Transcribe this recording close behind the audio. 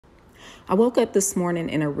I woke up this morning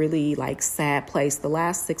in a really sad place. The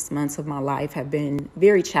last 6 months of my life have been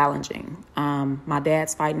very challenging. My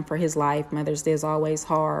dad's fighting for his life. Mother's Day is always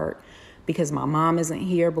hard because my mom isn't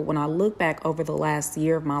here. But when I look back over the last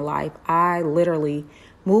year of my life, I literally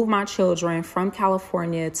moved my children from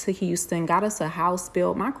California to Houston, got us a house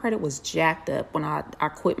built. My credit was jacked up when I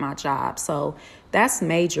quit my job. So that's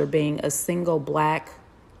major, being a single Black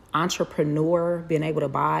entrepreneur, being able to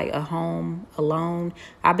buy a home alone.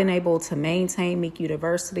 I've been able to maintain Meek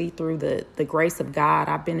University through the grace of God.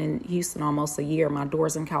 I've been in Houston almost a year. My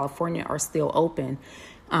doors in California are still open.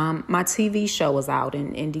 My TV show was out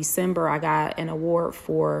in December. I got an award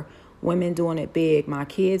for Women Doing It Big. My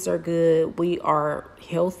kids are good. We are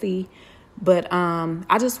healthy. But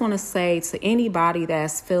I just want to say to anybody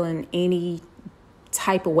that's feeling any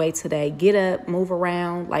type of way today, get up, move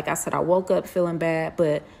around. Like I said, I woke up feeling bad,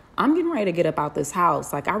 but I'm getting ready to get up out this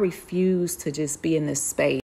house. I refuse to just be in this space.